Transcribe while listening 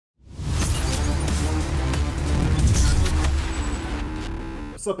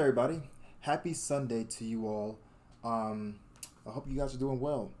What's up, everybody? Happy Sunday to you all. I hope you guys are doing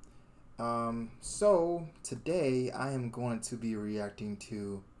well. So today I am going to be reacting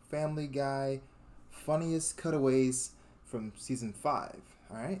to Family Guy funniest cutaways from season 5.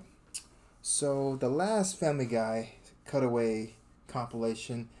 Alright? So the last Family Guy cutaway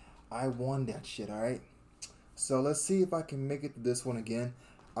compilation, I won that shit, alright? So let's see if I can make it to this one again.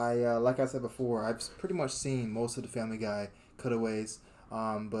 Like I said before, I've pretty much seen most of the Family Guy cutaways,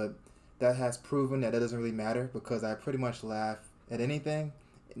 but that has proven that doesn't really matter because I pretty much laugh at anything,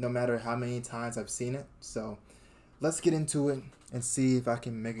 no matter how many times I've seen it. So let's get into it and see if I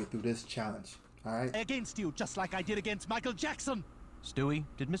can make it through this challenge. Alright? Against you, just like I did against Michael Jackson. Stewie,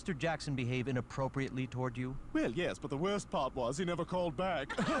 did Mr. Jackson behave inappropriately toward you? Well, yes, but the worst part was he never called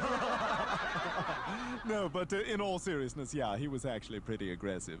back. No, but in all seriousness, yeah, he was actually pretty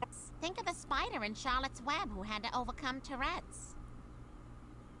aggressive. Think of the spider in Charlotte's Web who had to overcome Tourette's.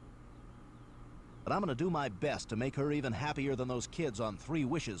 But I'm gonna do my best to make her even happier than those kids on 3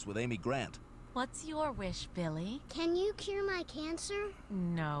 Wishes with Amy Grant. What's your wish, Billy? Can you cure my cancer?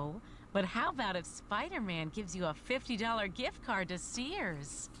 No, but how about if Spider-Man gives you a $50 gift card to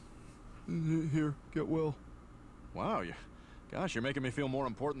Sears? Here, get well. Wow, gosh, you're making me feel more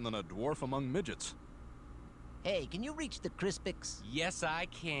important than a dwarf among midgets. Hey, can you reach the Crispix? Yes, I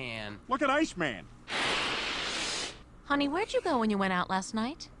can. Look at Iceman. Honey, where'd you go when you went out last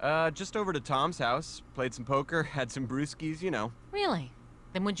night? Just over to Tom's house. Played some poker, had some brewskis, you know. Really?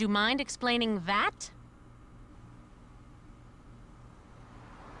 Then would you mind explaining that?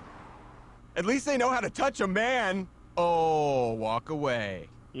 At least they know how to touch a man. Oh, walk away.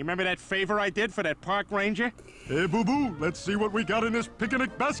 You remember that favor I did for that park ranger? Hey, boo-boo, let's see what we got in this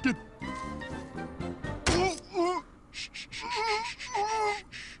picnic basket.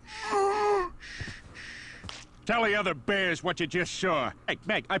 Tell the other bears what you just saw. Hey,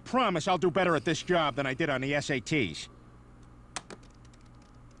 Meg, I promise I'll do better at this job than I did on the SATs.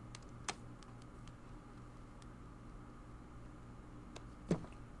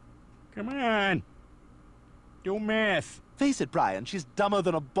 Come on. Do math. Face it, Brian, she's dumber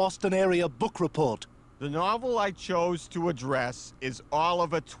than a Boston area book report. The novel I chose to address is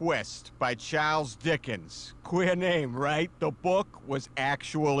Oliver Twist by Charles Dickens. Queer name, right? The book was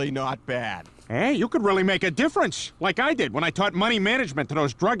actually not bad. Hey, you could really make a difference, like I did when I taught money management to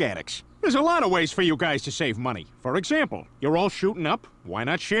those drug addicts. There's a lot of ways for you guys to save money. For example, you're all shooting up. Why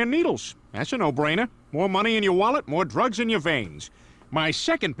not share needles? That's a no-brainer. More money in your wallet, more drugs in your veins. My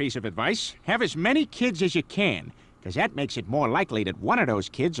second piece of advice, have as many kids as you can, because that makes it more likely that one of those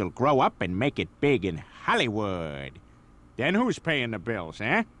kids will grow up and make it big in Hollywood. Then who's paying the bills,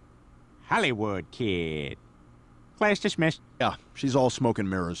 eh? Hollywood kid. Class dismissed. Yeah, she's all smoke and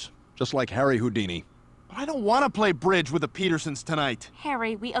mirrors, just like Harry Houdini. I don't want to play bridge with the Petersons tonight.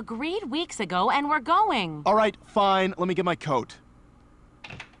 Harry, we agreed weeks ago and we're going. All right, fine. Let me get my coat.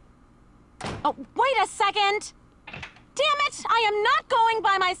 Oh, wait a second! Damn it! I am not going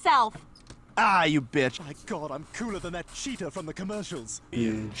by myself! Ah, you bitch. My God, I'm cooler than that cheetah from the commercials.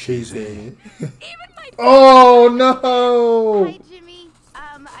 You cheesy. Even my Oh no! Hi, Jimmy.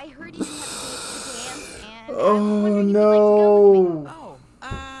 I heard you have to dance and Oh no!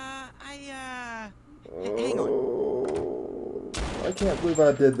 Hang on. Oh, I can't believe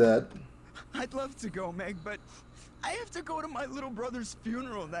I did that. I'd love to go, Meg, but I have to go to my little brother's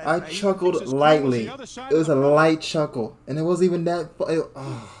funeral that I night. chuckled lightly. It was a light chuckle, and it wasn't even that.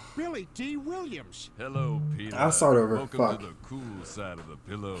 Oh. Billy D. Williams. Hello, Peter. I'll start over. Welcome Fuck. to the cool side of the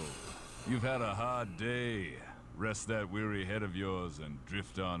pillow. You've had a hard day. Rest that weary head of yours and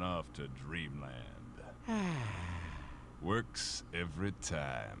drift on off to dreamland. Works every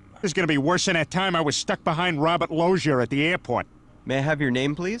time. This is gonna be worse than that time I was stuck behind Robert Lozier at the airport. May I have your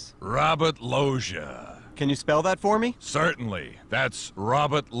name, please? Robert Lozier. Can you spell that for me? Certainly. That's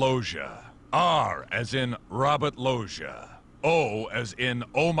Robert Lozier. R as in Robert Lozier. O as in,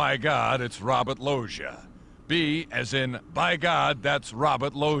 oh my God, it's Robert Lozier. B as in, by God, that's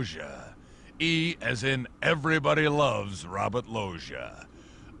Robert Lozier. E as in, everybody loves Robert Lozier.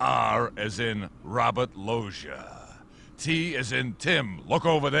 R as in, Robert Lozier. T as in, Tim, look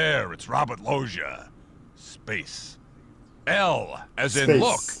over there, it's Robert Lozier. Space. L as in,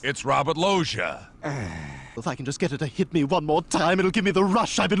 look, it's Robert Lozier. If I can just get her to hit me one more time, it'll give me the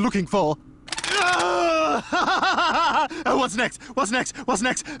rush I've been looking for. Oh, what's next? What's next? What's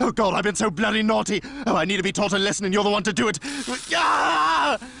next? Oh, God, I've been so bloody naughty. Oh, I need to be taught a lesson, and you're the one to do it.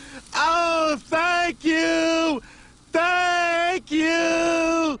 Ah! Oh, thank you! Thank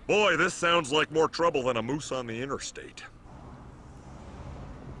you! Boy, this sounds like more trouble than a moose on the interstate.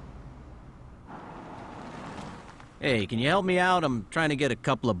 Hey, can you help me out? I'm trying to get a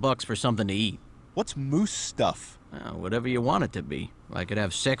couple of bucks for something to eat. What's moose stuff? Whatever you want it to be. I could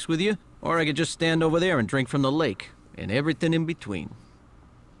have sex with you, or I could just stand over there and drink from the lake, and everything in between.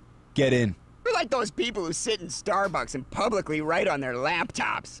 Get in. We're like those people who sit in Starbucks and publicly write on their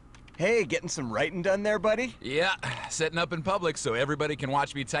laptops. Hey, getting some writing done there, buddy? Yeah, setting up in public so everybody can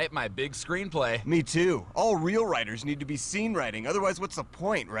watch me type my big screenplay. Me too. All real writers need to be seen writing, otherwise what's the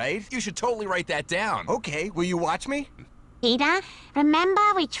point, right? You should totally write that down. Okay, will you watch me? Peter, remember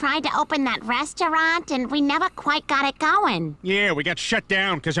we tried to open that restaurant and we never quite got it going? Yeah, we got shut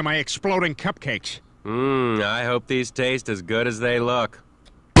down because of my exploding cupcakes. I hope these taste as good as they look.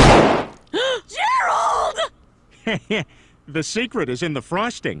 Gerald! The secret is in the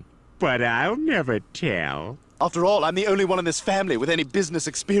frosting, but I'll never tell. After all, I'm the only one in this family with any business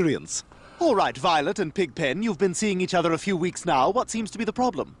experience. All right, Violet and Pigpen, you've been seeing each other a few weeks now. What seems to be the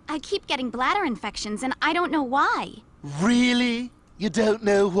problem? I keep getting bladder infections, and I don't know why. Really? You don't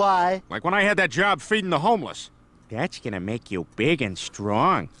know why? Like when I had that job feeding the homeless. That's gonna make you big and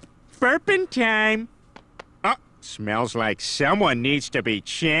strong. Burping time. Oh, smells like someone needs to be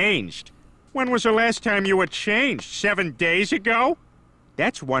changed. When was the last time you were changed? 7 days ago?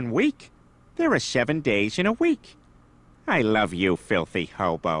 That's 1 week. There are 7 days in a week. I love you, filthy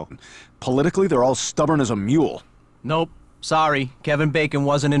hobo. Politically, they're all stubborn as a mule. Nope. Sorry. Kevin Bacon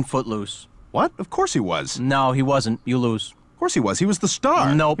wasn't in Footloose. What? Of course he was. No, he wasn't. You lose. Of course he was. He was the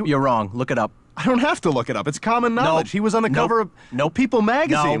star. Nope, you're wrong. Look it up. I don't have to look it up. It's common knowledge. Nope. He was on the cover of People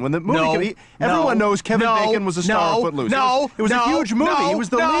magazine when the movie everyone knows Kevin Bacon was the star of Footloose. It was a huge movie. He was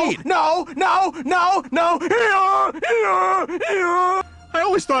the lead. No! I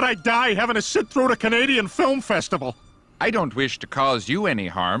always thought I'd die having to sit through the Canadian Film Festival. I don't wish to cause you any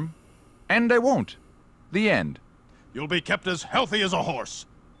harm, and I won't. The end. You'll be kept as healthy as a horse.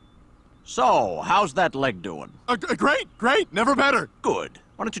 So, how's that leg doing? Great, never better. Good.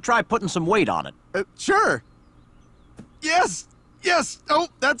 Why don't you try putting some weight on it? Sure. Yes. Oh,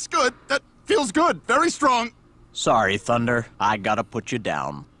 that's good. That feels good. Very strong. Sorry, Thunder. I gotta put you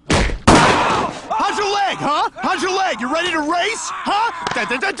down. How's your leg, huh? How's your leg? You ready to race? Huh?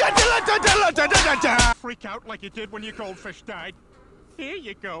 Freak out like you did when your goldfish died. Here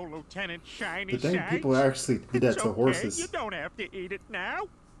you go, Lieutenant Shiny But then Sides. people actually did that It's to okay. horses. You don't have to eat it now.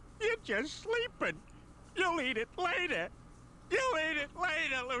 You're just sleeping. You'll eat it later. You'll eat it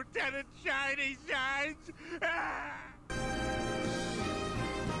later, Lieutenant Shiny Sides.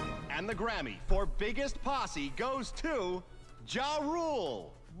 And the Grammy for Biggest Posse goes to Ja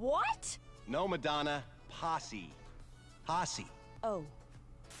Rule. What? No, Madonna. Posse. Posse. Oh.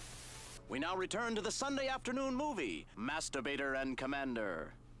 We now return to the Sunday afternoon movie, Masturbator and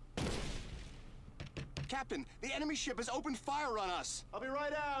Commander. Captain, the enemy ship has opened fire on us. I'll be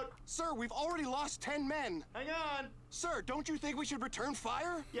right out. Sir, we've already lost 10 men. Hang on. Sir, don't you think we should return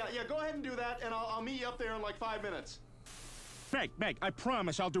fire? Yeah, go ahead and do that, and I'll meet you up there in like 5 minutes. Meg, I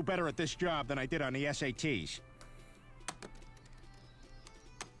promise I'll do better at this job than I did on the SATs.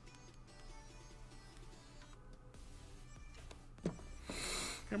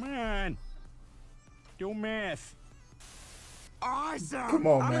 Come on. Do math. Awesome! Come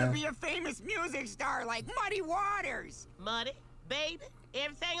on, I'm man. gonna be a famous music star like Muddy Waters! Muddy, baby,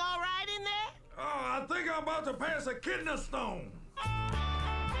 everything all right in there? Oh, I think I'm about to pass a kidney stone.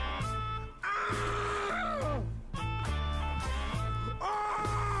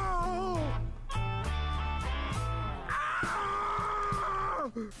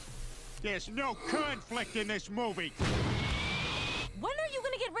 There's no conflict in this movie. When are you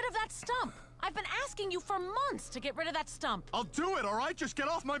gonna get rid of that stump? I've been asking you for months to get rid of that stump. I'll do it, all right? Just get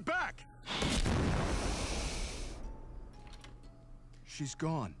off my back. She's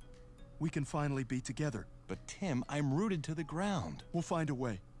gone. We can finally be together. But Tim, I'm rooted to the ground. We'll find a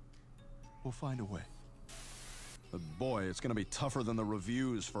way. We'll find a way. But boy, it's gonna be tougher than the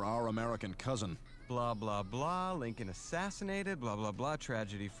reviews for Our American Cousin. Blah, blah, blah. Lincoln assassinated. Blah, blah, blah.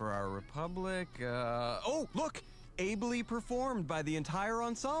 Tragedy for our republic. Oh, look! Ably performed by the entire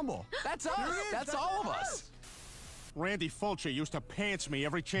ensemble. That's us. That's all of us. Randy Fulcher used to pants me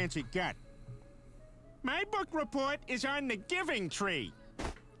every chance he got. My book report is on the giving tree.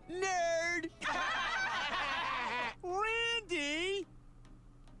 Nerd! Randy!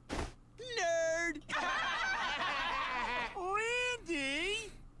 Nerd!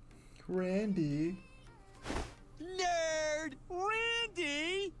 Randy! Nerd!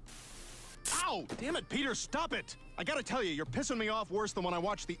 Randy! Ow! Damn it, Peter, stop it! I gotta tell you, you're pissing me off worse than when I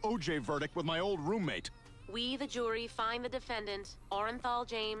watched the OJ verdict with my old roommate. We, the jury, find the defendant, Orenthal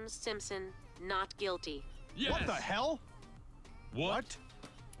James Simpson, not guilty. Yes. What the hell? What?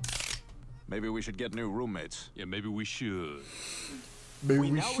 Maybe we should get new roommates. Yeah, maybe we should. Maybe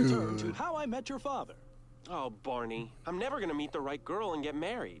we we now should. return to How I Met Your Father. Oh, Barney, I'm never gonna meet the right girl and get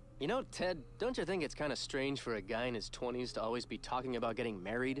married. You know, Ted, don't you think it's kind of strange for a guy in his 20s to always be talking about getting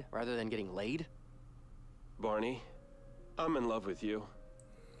married rather than getting laid? Barney, I'm in love with you.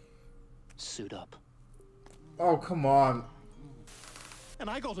 Suit up. Oh, come on. And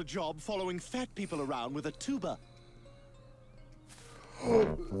I got a job following fat people around with a tuba.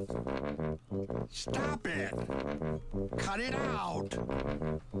 Stop it! Cut it out!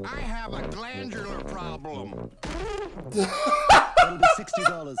 I have a glandular problem. That'll be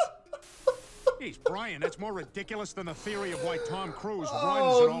 $60. Jeez, Brian, that's more ridiculous than the theory of why Tom Cruise runs in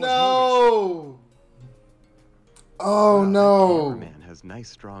Oh, all no. Oh, no. Man has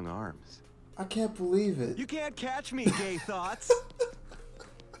nice, strong arms. I can't believe it. You can't catch me, gay thoughts.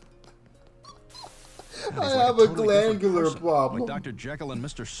 I have a glandular problem. Like Dr. Jekyll and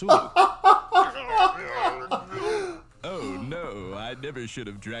Mr. Sewell. Oh, no, I never should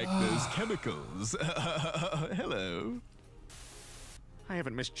have drank those chemicals. Hello. I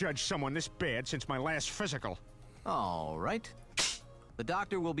haven't misjudged someone this bad since my last physical. All right. The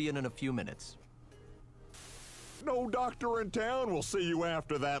doctor will be in a few minutes. No doctor in town will see you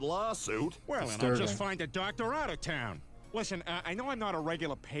after that lawsuit. Well, then I'll just find a doctor out of town. Listen, I know I'm not a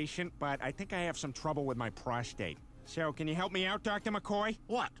regular patient, but I think I have some trouble with my prostate. So, can you help me out, Dr. McCoy?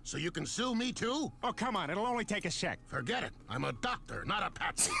 What? So you can sue me too? Oh, come on, it'll only take a sec. Forget it. I'm a doctor, not a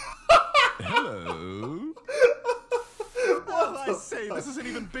patsy. Hello. Oh, I say, this is an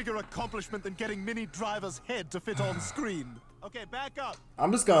even bigger accomplishment than getting Minnie Driver's head to fit on screen. Okay, back up.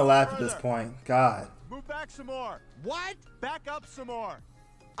 I'm just gonna laugh at this point. God. Move back some more. What? Back up some more.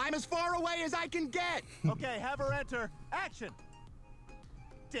 I'm as far away as I can get. Okay, have her enter. Action.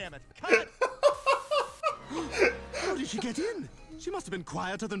 Damn it. Cut. How did she get in? She must have been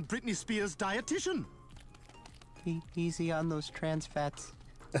quieter than Britney Spears' dietitian. Easy on those trans fats.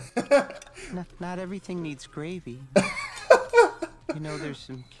 Not everything needs gravy. You know, there's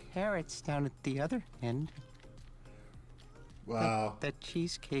some carrots down at the other end. Wow. That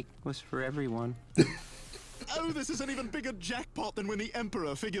cheesecake was for everyone. Oh, this is an even bigger jackpot than when the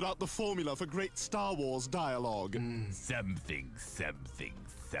Emperor figured out the formula for great Star Wars dialogue. Something, something,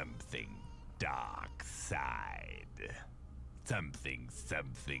 something. Dark side. Something,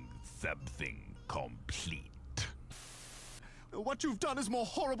 something, something complete. What you've done is more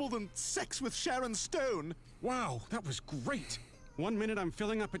horrible than sex with Sharon Stone. Wow, that was great. 1 minute I'm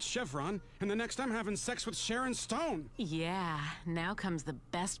filling up at Chevron, and the next I'm having sex with Sharon Stone. Yeah, now comes the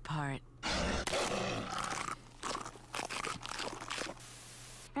best part.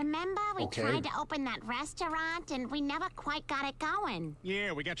 Remember, we tried to open that restaurant and we never quite got it going.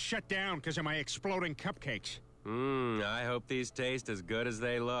 Yeah, we got shut down because of my exploding cupcakes. I hope these taste as good as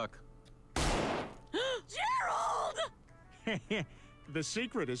they look. Gerald! The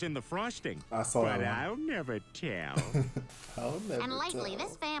secret is in the frosting. I saw that but one. I'll never tell. I'll never And lately, tell.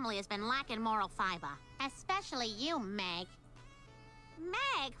 this family has been lacking moral fiber. Especially you, Meg.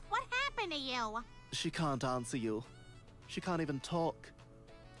 Meg, what happened to you? She can't answer you. She can't even talk.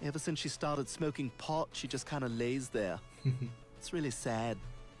 Ever since she started smoking pot, she just kind of lays there. It's really sad.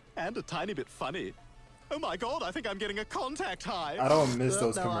 And a tiny bit funny. Oh my god, I think I'm getting a contact high. I don't miss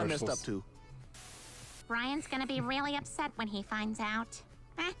those No, I messed commercials. up too. Brian's gonna be really upset when he finds out.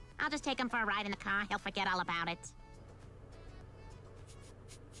 I'll just take him for a ride in the car. He'll forget all about it.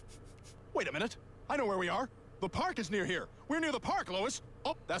 Wait a minute. I know where we are. The park is near here. We're near the park, Lois.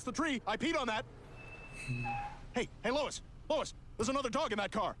 Oh, that's the tree. I peed on that. Hey, Lois. Lois, there's another dog in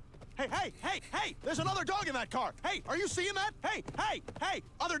that car. Hey, there's another dog in that car. Hey, are you seeing that? Hey,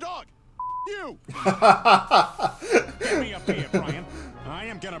 other dog. You. Give me a beer, Brian. I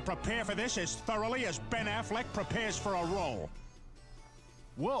am gonna prepare for this as thoroughly as Ben Affleck prepares for a role.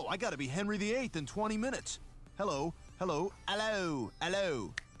 Whoa, I gotta be Henry VIII in 20 minutes. Hello.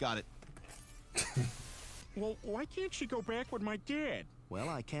 Got it. Well, why can't she go back with my dad? Well,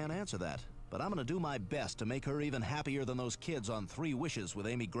 I can't answer that, but I'm gonna do my best to make her even happier than those kids on 3 Wishes with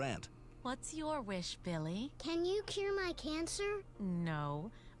Amy Grant. What's your wish, Billy? Can you cure my cancer? No,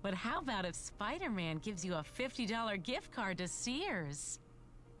 but how about if Spider-Man gives you a $50 gift card to Sears?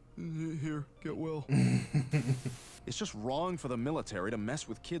 Here, get well. It's just wrong for the military to mess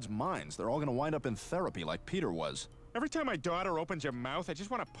with kids' minds. They're all gonna wind up in therapy like Peter was. Every time my daughter opens her mouth, I just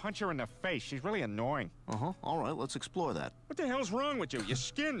want to punch her in the face. She's really annoying. All right, let's explore that. What the hell's wrong with you? Your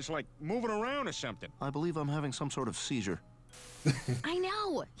skin's like moving around or something. I believe I'm having some sort of seizure. I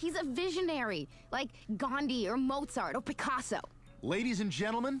know. He's a visionary, like Gandhi or Mozart or Picasso. Ladies and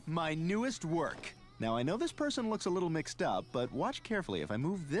gentlemen, my newest work. Now, I know this person looks a little mixed up, but watch carefully. If I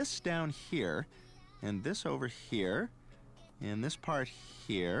move this down here, and this over here, and this part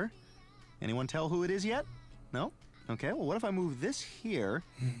here, anyone tell who it is yet? No? Okay, well, what if I move this here,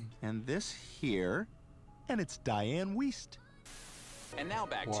 and this here, and it's Diane Wiest. And now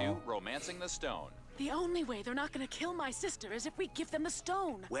back to Romancing the Stone. The only way they're not gonna kill my sister is if we give them the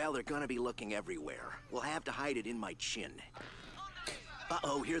stone. Well, they're gonna be looking everywhere. We'll have to hide it in my chin.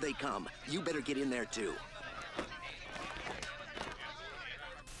 Uh-oh, here they come. You better get in there, too.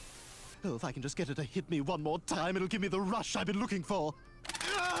 Oh, if I can just get it to hit me one more time, it'll give me the rush I've been looking for.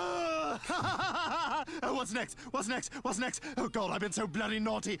 Oh, what's next? What's next? What's next? Oh, God, I've been so bloody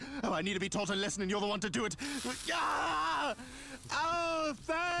naughty. Oh, I need to be taught a lesson, and you're the one to do it. Ah! Oh,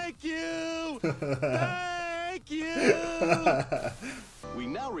 thank you! Thank you! We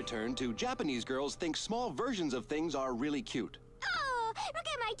now return to Japanese girls think small versions of things are really cute. Oh, look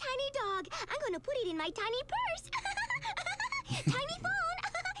at my tiny dog. I'm gonna put it in my tiny purse. Tiny phone.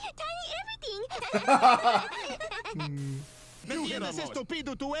 Tiny everything. ¿Me entiendes,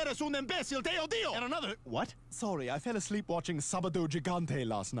 estúpido? Tú eres un imbécil, te odio! And another... What? Sorry, I fell asleep watching Sábado Gigante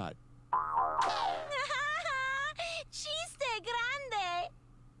last night. Chiste grande.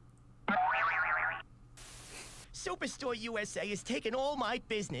 Superstore USA is taking all my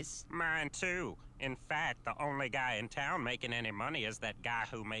business. Mine too. In fact, the only guy in town making any money is that guy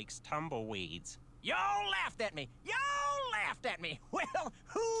who makes tumbleweeds. Y'all laughed at me. Y'all laughed at me. Well,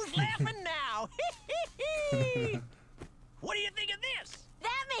 who's laughing now? What do you think of this?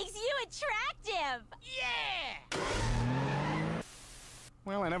 That makes you attractive. Yeah!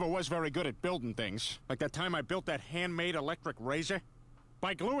 Well, I never was very good at building things. Like that time I built that handmade electric razor.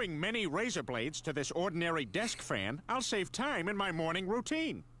 By gluing many razor blades to this ordinary desk fan, I'll save time in my morning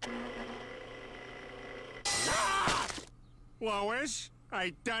routine. Ah! Lois,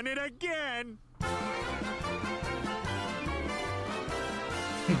 I done it again!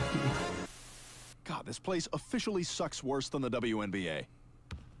 God, this place officially sucks worse than the WNBA.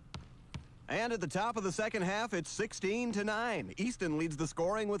 And at the top of the second half, it's 16-9. Easton leads the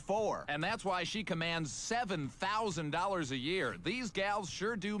scoring with 4. And that's why she commands $7,000 a year. These gals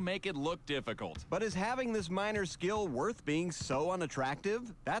sure do make it look difficult. But is having this minor skill worth being so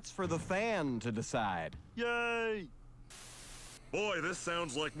unattractive? That's for the fan to decide. Yay! Boy, this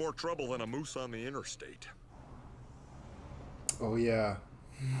sounds like more trouble than a moose on the interstate. Oh, yeah.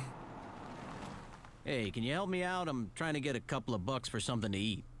 Hey, can you help me out? I'm trying to get a couple of bucks for something to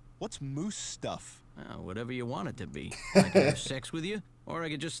eat. What's moose stuff? Whatever you want it to be. I could have sex with you, or I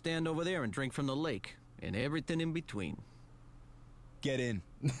could just stand over there and drink from the lake, and everything in between. Get in.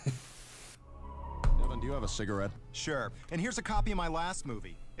 Devin, do you have a cigarette? Sure. And here's a copy of my last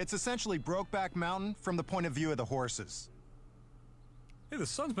movie. It's essentially Brokeback Mountain from the point of view of the horses. Hey, the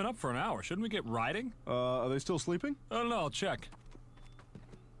sun's been up for an hour. Shouldn't we get riding? Are they still sleeping? Oh, no, I'll check.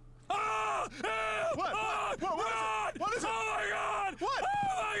 Ah! What? What is it? Oh my God! What?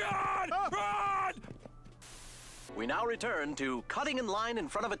 Oh my God! Run! We now return to cutting in line in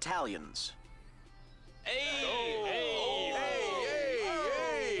front of Italians. Hey,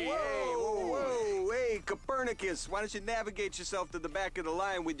 Copernicus, why don't you navigate yourself to the back of the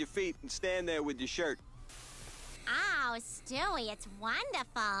line with your feet and stand there with your shirt? Oh, Stewie, it's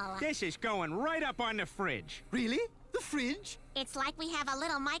wonderful. This is going right up on the fridge. Really? The fridge? It's like we have a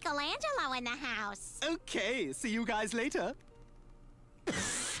little Michelangelo in the house. Okay, see you guys later. I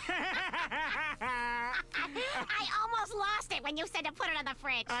almost lost it when you said to put it on the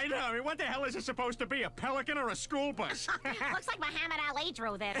fridge. I know. I mean, what the hell is it supposed to be? A pelican or a school bus? Looks like Muhammad Ali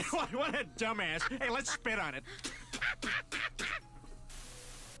drew this. What a dumbass. Hey, let's spit on it.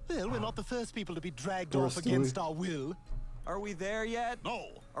 Well, we're not the first people to be dragged off against our will. Are we there yet? No.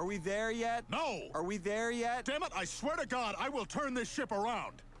 Are we there yet? No. Are we there yet? Damn it, I swear to God, I will turn this ship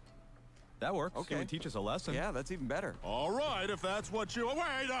around. That works. Okay. Can we teach us a lesson? Yeah, that's even better. All right, if that's what you...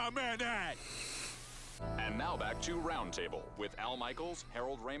 Wait a minute! And now back to Roundtable with Al Michaels,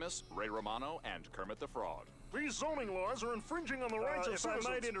 Harold Ramis, Ray Romano, and Kermit the Frog. These zoning laws are infringing on the rights of citizens.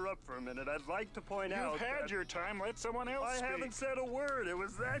 If I might interrupt for a minute, I'd like to point out... You've had your time. Let someone else speak. I haven't said a word. It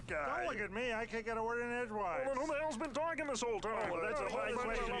was that guy. Don't look at me. I can't get a word in edgewise. Well, then who the hell's been talking this whole time? Oh, well, that's a wise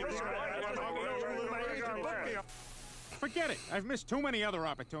question. Forget it. I've missed too many other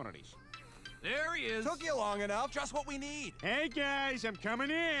opportunities. There he is. Took you long enough. Just what we need. Hey, guys, I'm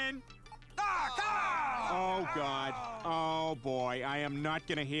coming in. Oh, God. Oh, boy. I am not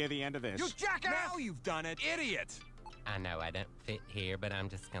going to hear the end of this. You jackass! Now you've done it, idiot! I know I don't fit here, but I'm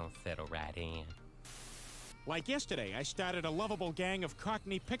just gonna settle right in. Like yesterday, I started a lovable gang of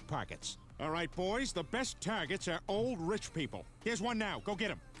Cockney pickpockets. All right, boys, the best targets are old rich people. Here's one now. Go get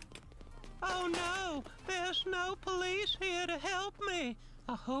him. Oh no, there's no police here to help me.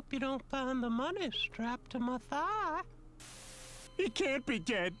 I hope you don't find the money strapped to my thigh. He can't be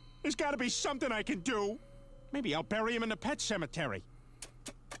dead. There's got to be something I can do. Maybe I'll bury him in the pet cemetery.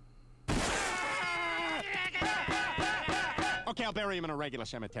 Okay, I'll bury him in a regular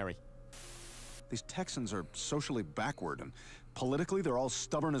cemetery. These Texans are socially backward, and politically they're all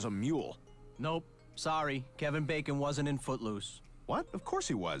stubborn as a mule. Nope. Sorry, Kevin Bacon wasn't in Footloose. What? Of course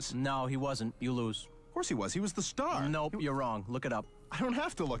he was. No, he wasn't. You lose. Of course he was. He was the star. Nope, you're wrong. Look it up. I don't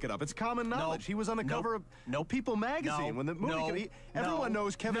have to look it up. It's common knowledge. Nope. He was on the cover of People magazine when the movie everyone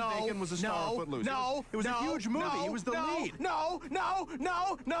knows Kevin Bacon was the star of Footloose. It was a huge movie. He was the lead. No.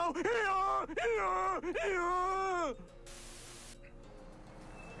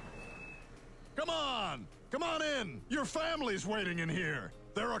 Come on! Come on in! Your family's waiting in here.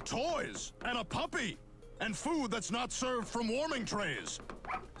 There are toys, and a puppy, and food that's not served from warming trays.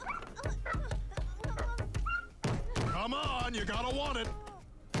 Come on, you gotta want it.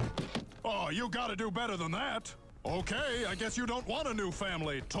 Oh, you gotta do better than that. Okay, I guess you don't want a new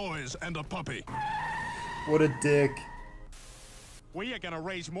family, toys, and a puppy. What a dick. We are gonna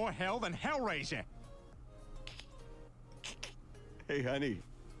raise more hell than Hellraiser. Hey, honey,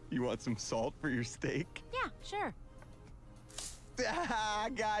 you want some salt for your steak? Yeah, sure. Ah,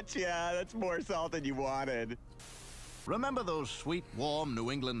 gotcha. That's more salt than you wanted. Remember those sweet, warm New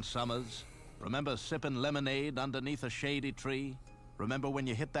England summers? Remember sipping lemonade underneath a shady tree? Remember when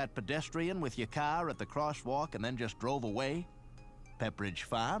you hit that pedestrian with your car at the crosswalk and then just drove away? Pepperidge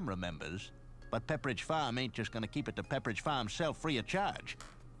Farm remembers. But Pepperidge Farm ain't just gonna keep it to Pepperidge Farm self free of charge.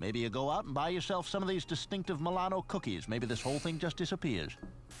 Maybe you go out and buy yourself some of these distinctive Milano cookies. Maybe this whole thing just disappears.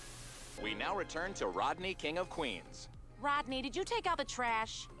 We now return to Rodney, King of Queens. Rodney, did you take out the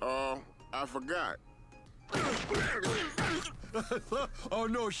trash? Oh, I forgot. Oh,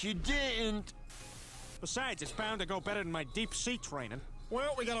 no, she didn't. Besides, it's bound to go better than my deep sea training.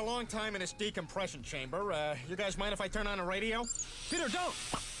 Well, we got a long time in this decompression chamber. You guys mind if I turn on the radio? Peter, don't!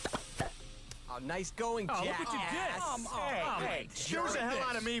 Oh, nice going, Jack. Look what you did. Hey, excuse the hell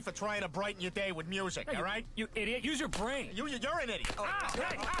out of me for trying to brighten your day with music, all right? You idiot, use your brain. You're an idiot.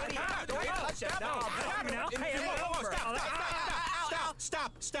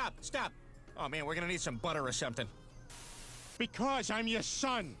 Stop. Oh, man, we're gonna need some butter or something. Because I'm your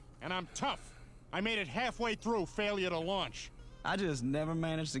son, and I'm tough. I made it halfway through failure to launch. I just never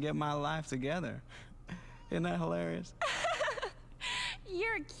managed to get my life together. Isn't that hilarious?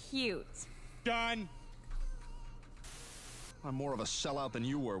 You're cute. Done. I'm more of a sellout than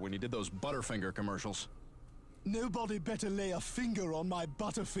you were when you did those Butterfinger commercials. Nobody better lay a finger on my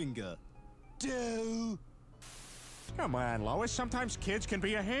Butterfinger. Do. Come on, Lois. Sometimes kids can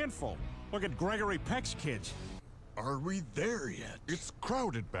be a handful. Look at Gregory Peck's kids. Are we there yet? It's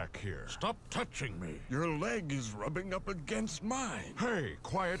crowded back here. Stop touching me. Your leg is rubbing up against mine. Hey,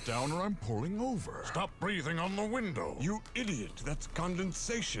 quiet down or I'm pulling over. Stop breathing on the window. You idiot. That's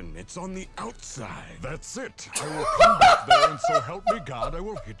condensation. It's on the outside. That's it. I will come back there and so help me God, I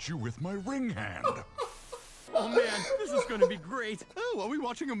will hit you with my ring hand. Oh man, this is gonna be great. Oh, are we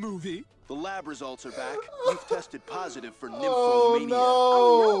watching a movie? The lab results are back. You've tested positive for nymphomania. Oh no!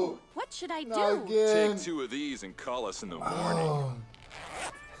 Oh no! What should I do? Take 2 of these and call us in the morning.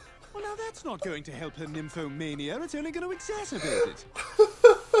 Well, now that's not going to help her nymphomania. It's only going to exacerbate it.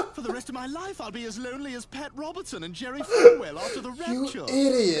 For the rest of my life, I'll be as lonely as Pat Robertson and Jerry Falwell after the rapture. You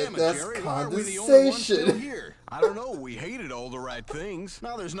idiot! Damn it, That's Jerry, why are we the only ones still condensation. here? I don't know. We hated all the right things.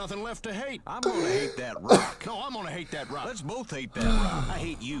 Now there's nothing left to hate. I'm gonna hate that rock. No, I'm gonna hate that rock. Let's both hate that rock. I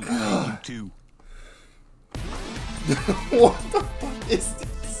hate you. I hate you too. What the fuck is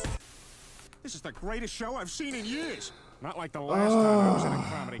this? This is the greatest show I've seen in years. Not like the last time I was in a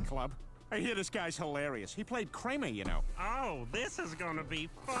comedy club. I hear this guy's hilarious. He played Kramer, you know. Oh, this is gonna be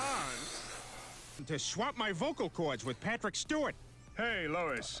fun. To swap my vocal cords with Patrick Stewart. Hey,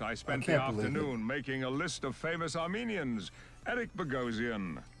 Lois, I spent the can't believe afternoon making a list of famous Armenians. Eric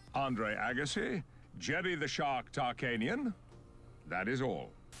Bogosian, Andre Agassi, Jerry the Shark Tarkanian. That is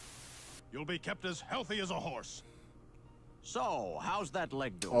all. You'll be kept as healthy as a horse. So, how's that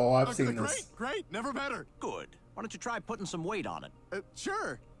leg doing? Oh, I've seen this. Great, never better. Good. Why don't you try putting some weight on it?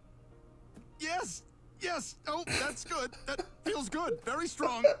 Sure. Yes. Oh, that's good. That feels good. Very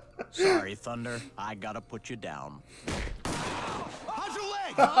strong. Sorry, Thunder. I gotta put you down. How's your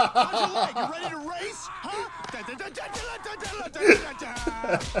leg? How's your leg? You ready to race?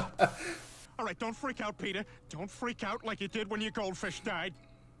 All right, don't freak out, Peter. Don't freak out like you did when your goldfish died.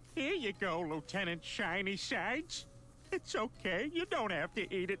 Here you go, Lieutenant Shiny Sides. It's okay. You don't have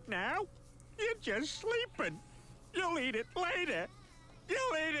to eat it now. You're just sleeping. You'll eat it later.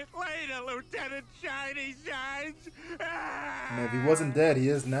 You'll eat it later, Lieutenant Shiny Shines. And if he wasn't dead, he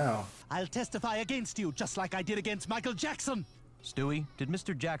is now. I'll testify against you, just like I did against Michael Jackson. Stewie, did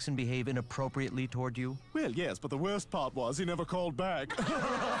Mr. Jackson behave inappropriately toward you? Well, yes, but the worst part was he never called back.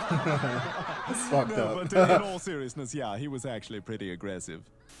 That's fucked up. But in all seriousness, yeah, he was actually pretty aggressive.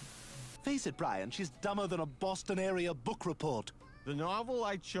 Face it, Brian, she's dumber than a Boston area book report. The novel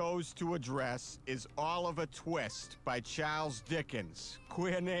I chose to address is Oliver Twist by Charles Dickens.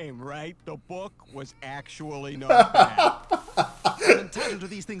 Queer name, right? The book was actually not bad. I'm entitled to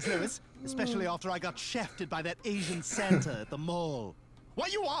these things, Lewis, especially after I got shafted by that Asian Santa at the mall.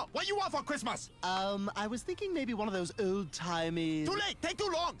 What you want? What you want for Christmas? I was thinking maybe one of those old-timey... Too late! Take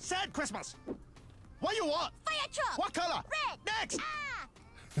too long! Sad Christmas! What you want? Fire truck! What color? Red! Next! Ah!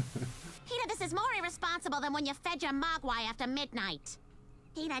 Peter, this is more irresponsible than when you fed your mogwai after midnight.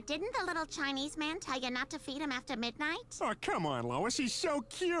 Peter, didn't the little Chinese man tell you not to feed him after midnight? Oh, come on, Lois. He's so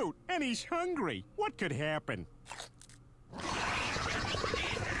cute. And he's hungry. What could happen?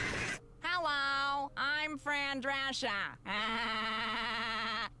 Hello, I'm Fran Drescher.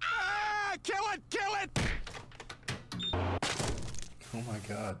 Ah, kill it! Kill it! Oh my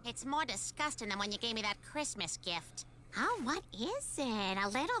God. It's more disgusting than when you gave me that Christmas gift. Oh, what is it? A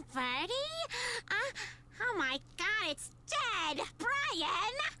little birdie? Oh my God, it's dead!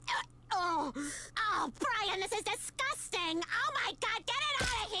 Brian! Oh, Brian, this is disgusting! Oh my God, get it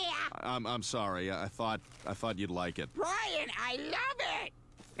out of here! I'm sorry. I thought you'd like it. Brian, I love it!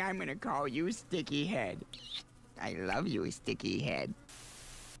 I'm gonna call you Sticky Head. I love you, Sticky Head.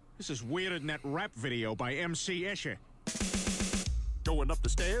 This is weirder than that rap video by MC Escher. Going up the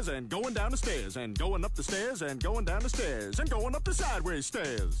stairs and going down the stairs and going up the stairs and going down the stairs and going up the sideways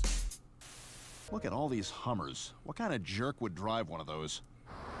stairs. Look at all these Hummers. What kind of jerk would drive one of those?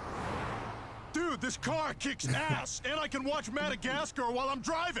 Dude, this car kicks ass, and I can watch Madagascar while I'm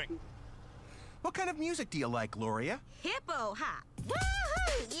driving. What kind of music do you like, Gloria? Hippo hop.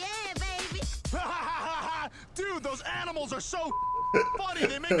 Woohoo! Yeah, baby! Dude, those animals are so funny,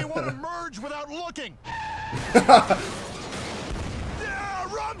 they make me want to merge without looking. Yeah,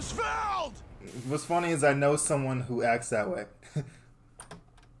 Rumsfeld! What's funny is I know someone who acts that way.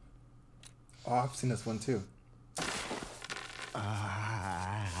 Oh, I've seen this one too.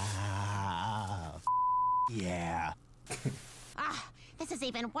 Yeah. This is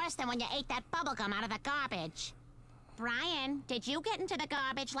even worse than when you ate that bubblegum out of the garbage. Brian, did you get into the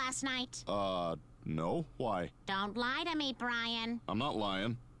garbage last night? No. Why? Don't lie to me, Brian. I'm not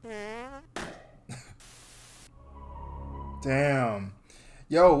lying. Damn.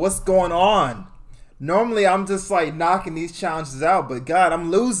 Yo, what's going on? Normally, I'm just like knocking these challenges out, but God,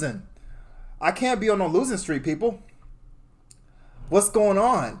 I'm losing. I can't be on no losing streak, people. What's going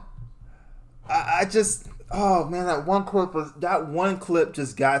on? I just, oh man, that one clip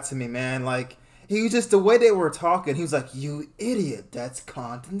just got to me, man. Like, he was just, the way they were talking, he was like, "You idiot, that's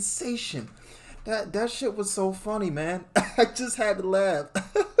condensation." That shit was so funny, man. I just had to laugh.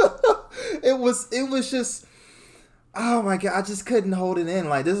 It was just, oh my God, I just couldn't hold it in.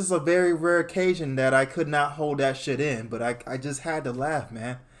 Like, this is a very rare occasion that I could not hold that shit in, but I just had to laugh,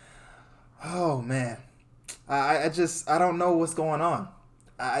 man. Oh man, I don't know what's going on.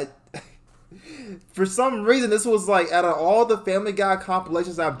 For some reason, this was like, out of all the Family Guy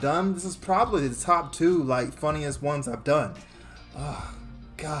compilations I've done, this is probably the top 2 like funniest ones I've done. Oh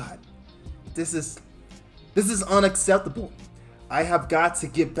God, this is unacceptable. I have got to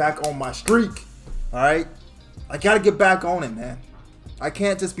get back on my streak. All right, I gotta get back on it, man. I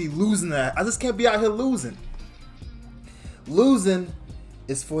can't just be losing that. I just can't be out here losing. Losing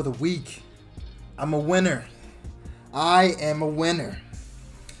is for the weak. I'm a winner. I am a winner.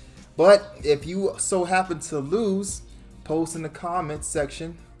 But if you so happen to lose, post in the comments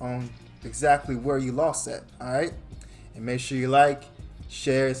section on exactly where you lost at, alright? And make sure you like,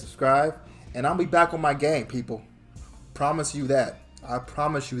 share, and subscribe. And I'll be back on my game, people. Promise you that. I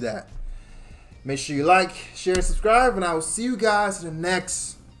promise you that. Make sure you like, share, and subscribe, and I will see you guys in the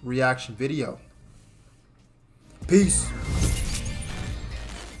next reaction video. Peace.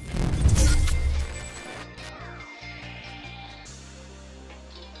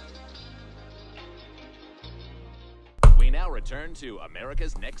 Return to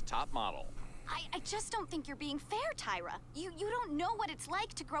America's Next Top Model. I just don't think you're being fair, Tyra. You don't know what it's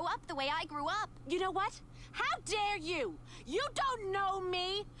like to grow up the way I grew up. You know what? How dare you? You don't know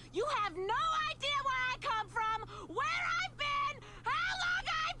me. You have no idea where I come from, where I've been, how long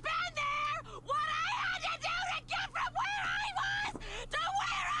I've been there, what I had to do to get from where I was to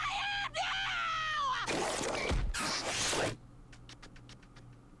where I am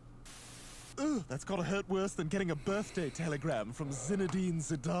now! Ooh, that's That's gotta hurt worse than getting a birthday telegram from Zinedine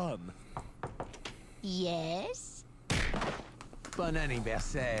Zidane. Yes? Bon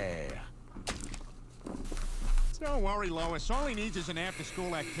anniversaire. Don't worry, Lois. All he needs is an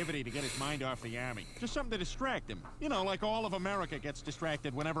after-school activity to get his mind off the army. Just something to distract him. You know, like all of America gets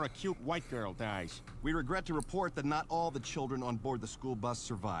distracted whenever a cute white girl dies. We regret to report that not all the children on board the school bus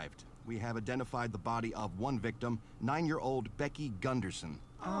survived. We have identified the body of one victim, 9-year-old Becky Gunderson.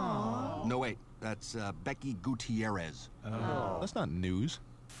 Oh. No, wait. That's Becky Gutierrez. Oh. That's not news.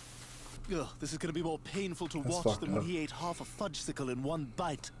 Ugh, this is gonna be more painful to That's watch fucked than when up. he ate half a fudgesicle in one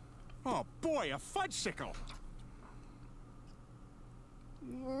bite. Oh, boy, a fudgesicle!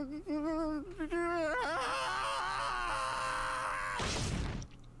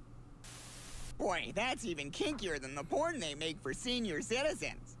 Boy, that's even kinkier than the porn they make for senior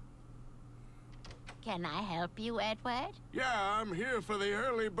citizens. Can I help you, Edward? Yeah, I'm here for the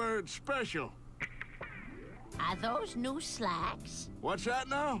early bird special. Are those new slacks? What's that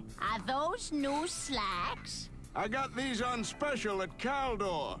now? Are those new slacks? I got these on special at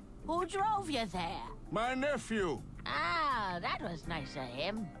Caldor. Who drove you there? My nephew. Ah, that was nice of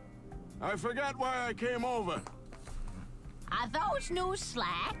him. I forgot why I came over. Are those new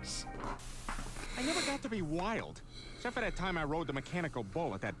slacks? I never got to be wild. Except for that time I rode the mechanical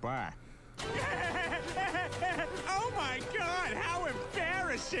bull at that bar. Oh my God, how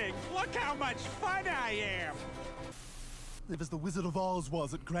embarrassing! Look how much fun I am! Live as the Wizard of Oz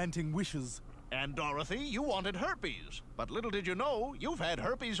was at granting wishes. And Dorothy, you wanted herpes. But little did you know, you've had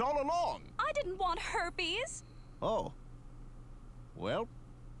herpes all along. I didn't want herpes. Oh. Well,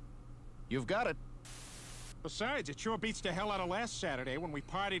 you've got it. Besides, it sure beats the hell out of last Saturday when we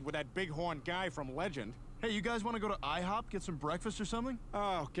partied with that bighorn guy from Legend. Hey, you guys want to go to IHOP, get some breakfast or something?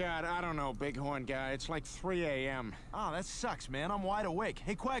 Oh, God, I don't know, bighorn guy. It's like 3 a.m. Oh, that sucks, man. I'm wide awake.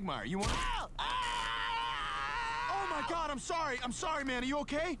 Hey, Quagmire, you want... Oh my God, I'm sorry. I'm sorry, man. Are you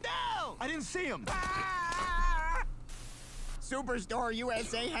okay? No! I didn't see him. Superstore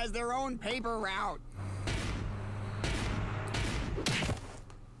USA has their own paper route.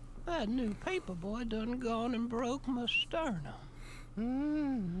 That new paper boy done gone and broke my sternum.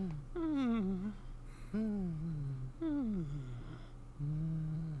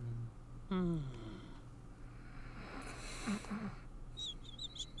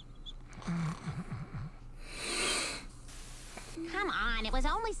 Come on, it was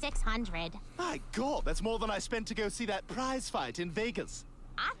only 600. My God, that's more than I spent to go see that prize fight in Vegas.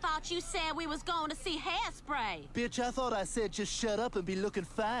 I thought you said we was going to see Hairspray. Bitch, I thought I said just shut up and be looking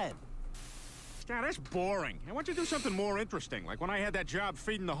fine. God, that's boring. I want you to do something more interesting, like when I had that job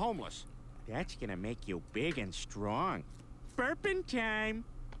feeding the homeless. That's gonna make you big and strong. Burping time.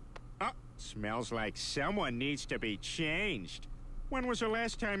 Oh, smells like someone needs to be changed. When was the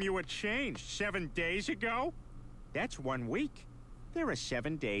last time you were changed? 7 days ago? That's 1 week. There are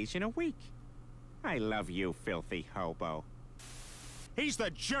 7 days in a week. I love you, filthy hobo. He's the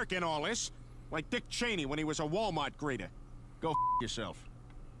jerk in all this. Like Dick Cheney when he was a Walmart greeter. Go yourself.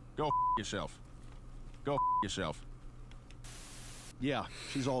 Go yourself. Go yourself. Yeah,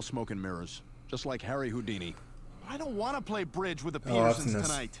 she's all smoke and mirrors. Just like Harry Houdini. I don't want to play bridge with the Oh, that's Petersons nice.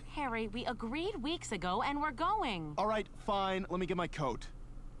 tonight. Harry, we agreed weeks ago and we're going. All right, fine. Let me get my coat.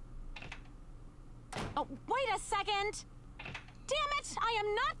 Oh, wait a second. Damn it, I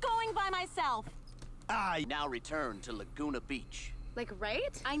am not going by myself. I now return to Laguna Beach. Like,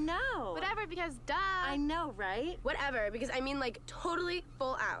 right? I know. Whatever, because duh. I know, right? Whatever, because I mean, like, totally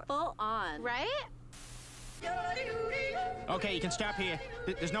full out. Full on. Right? Okay, you can stop here.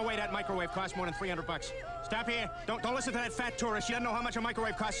 There's no way that microwave costs more than $300. Stop here. Don't listen to that fat tourist. She doesn't know how much a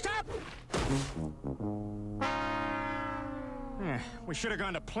microwave costs. Stop! We should have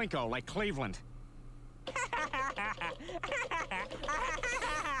gone to Plinko, like Cleveland.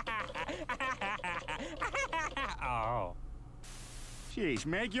 Oh. Jeez,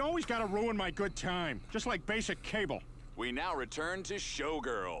 Meg, you always gotta ruin my good time. Just like basic cable. We now return to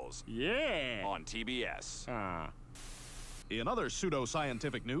Showgirls. Yeah. On TBS. In other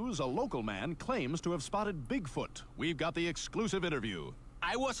pseudo-scientific news, a local man claims to have spotted Bigfoot. We've got the exclusive interview.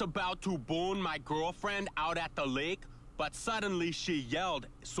 I was about to bone my girlfriend out at the lake, but suddenly she yelled,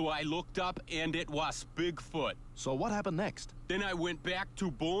 so I looked up and it was Bigfoot. So what happened next? Then I went back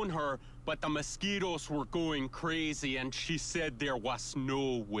to bone her, but the mosquitoes were going crazy and she said there was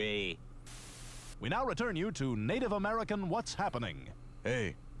no way. We now return you to Native American What's Happening.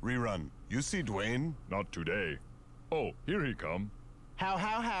 Hey, rerun. You see Dwayne? Not today. Oh, here he come.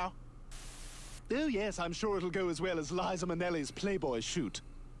 How? Oh, yes, I'm sure it'll go as well as Liza Minnelli's Playboy shoot.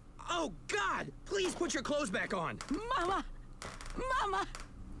 Oh, God! Please put your clothes back on. Mama! Mama!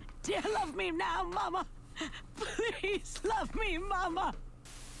 Dear, love me now, Mama. Please love me, Mama.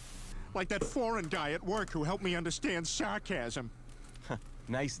 Like that foreign guy at work who helped me understand sarcasm.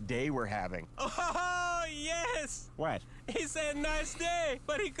 Nice day we're having. Oh, yes! What? He said nice day,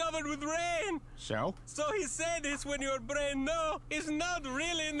 but he covered with rain. So? So he said this when your brain know it's not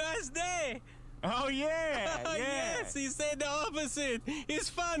really nice day. Oh, yeah, yeah. Yes, he said the opposite. It's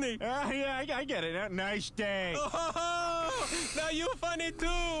funny. Yeah, I get it. Nice day. Oh, now you funny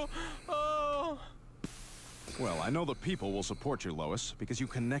too. Oh. Well, I know the people will support you, Lois, because you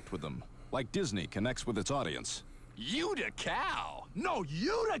connect with them, like Disney connects with its audience. You the cow! No,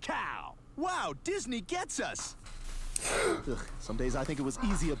 you the cow! Wow, Disney gets us! Ugh, some days I think it was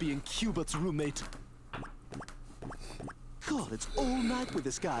easier being Cubert's roommate. God, it's all night with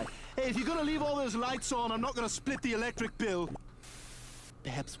this guy. Hey, if you're gonna leave all those lights on, I'm not gonna split the electric bill.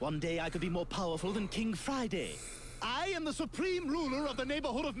 Perhaps one day I could be more powerful than King Friday. I am the supreme ruler of the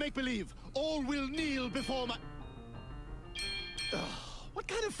neighborhood of make-believe. All will kneel before my... Ugh, what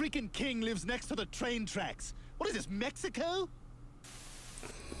kind of freaking king lives next to the train tracks? What is this, Mexico?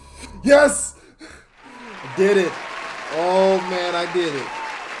 Yes! I did it. Oh, man, I did it.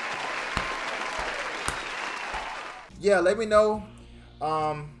 Yeah, let me know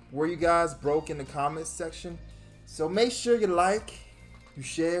where you guys broke in the comments section. So make sure you like, you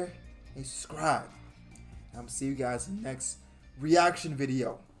share, and subscribe. I'm gonna see you guys in the next reaction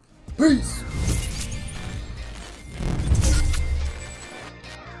video. Peace!